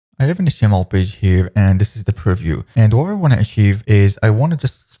I have an HTML page here and this is the preview. And what I want to achieve is I want to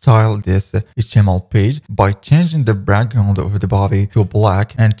just style this HTML page by changing the background of the body to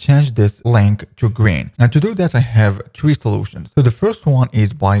black and change this link to green. And to do that, I have three solutions. So the first one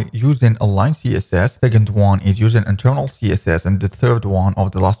is by using Inline CSS. Second one is using internal CSS. And the third one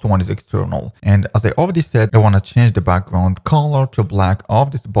of the last one is external. And as I already said, I want to change the background color to black of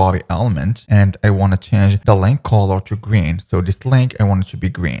this body element. And I want to change the link color to green. So this link, I want it to be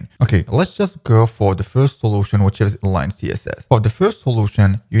green. Okay, let's just go for the first solution, which is Inline CSS. For the first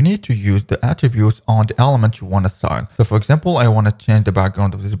solution, you need to use the attributes on the element you want to style. So for example, I want to change the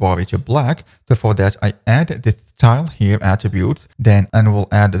background of this body to black. So for that, I add this style here attributes, then and we'll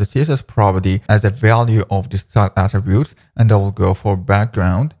add the CSS property as a value of the style attributes, and I will go for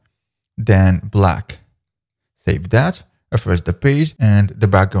background, then black. Save that. Refresh the page and the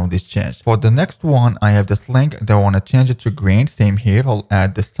background is changed. For the next one, I have this link that I want to change it to green. Same here, I'll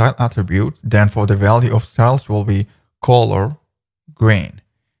add the style attribute. Then for the value of styles will be color green.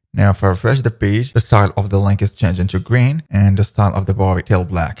 Now if I refresh the page, the style of the link is changed into green and the style of the body still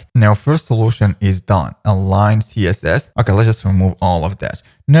black. Now first solution is done. Align CSS. Okay, let's just remove all of that.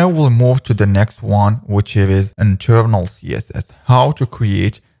 Now we'll move to the next one, which is internal CSS. How to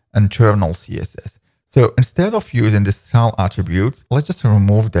create internal CSS. So instead of using the style attributes, let's just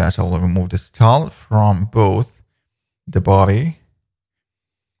remove that. I'll remove the style from both the body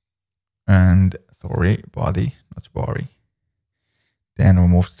and, body, not body. Then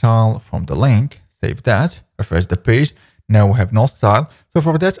remove style from the link, save that, refresh the page. Now we have no style. So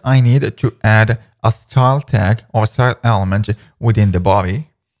for that, I need to add a style tag or style element within the body.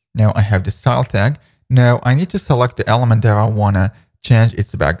 Now I have the style tag. Now I need to select the element that I want to change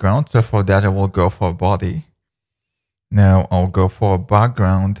its background. So for that, I will go for body. Now I'll go for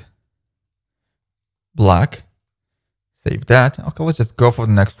background black. Save that. Okay, let's just go for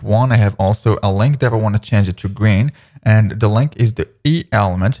the next one. I have also a link that I want to change it to green, and the link is the E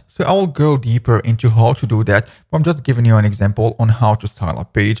element. So I will go deeper into how to do that. But I'm just giving you an example on how to style a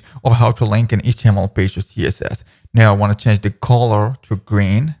page or how to link an HTML page to CSS. Now I want to change the color to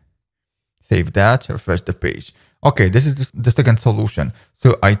green. Save that, refresh the page. Okay, this is the second solution.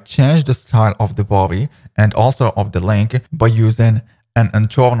 So I changed the style of the body and also of the link by using an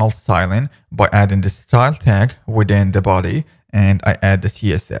internal styling by adding the style tag within the body, and I add the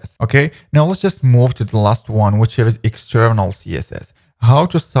CSS. Okay, now let's just move to the last one, which is external CSS. How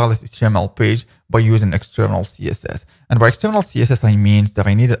to style this HTML page by using external CSS. And by external CSS, I mean that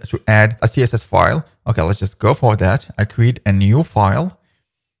I need to add a CSS file. Okay, let's just go for that. I create a new file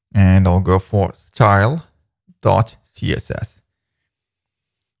and I'll go for style.css.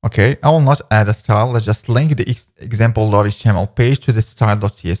 Okay, I will not add a style. Let's just link the example.html page to the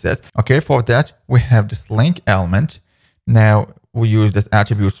style.css. Okay, for that, we have this link element. Now we use this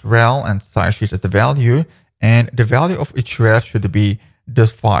attributes rel and style sheet as a value, and the value of each ref should be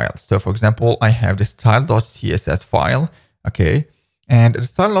this file. So for example, I have the style.css file. Okay, and the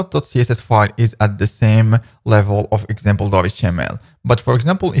style.css file is at the same level of example.html. But for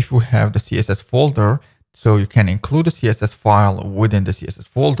example, if you have the CSS folder, so you can include the CSS file within the CSS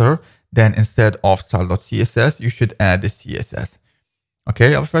folder, then instead of style.css, you should add the CSS.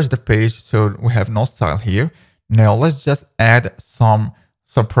 Okay, I'll refresh the page. So we have no style here. Now let's just add some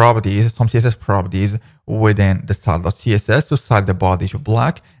properties, some CSS properties within the style.css to style the body to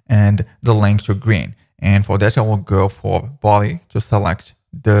black and the link to green. And for that, I will go for body to select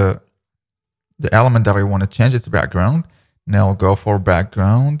the element that I want to change its background. Now I'll go for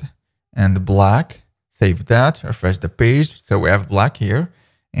background and black. Save that, refresh the page. So we have black here,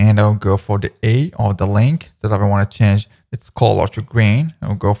 and I'll go for the A or the link so that I want to change its color to green.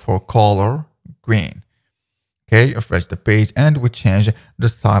 I'll go for color green. Okay, refresh the page and we change the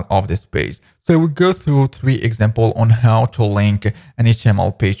style of this page. So we go through 3 examples on how to link an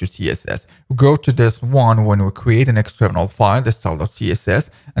HTML page to CSS. We go to this one when we create an external file, the style.css,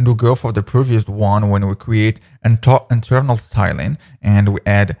 and we'll go for the previous one when we create internal styling and we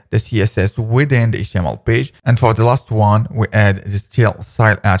add the CSS within the HTML page. And for the last one, we add the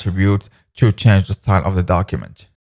style attributes to change the style of the document.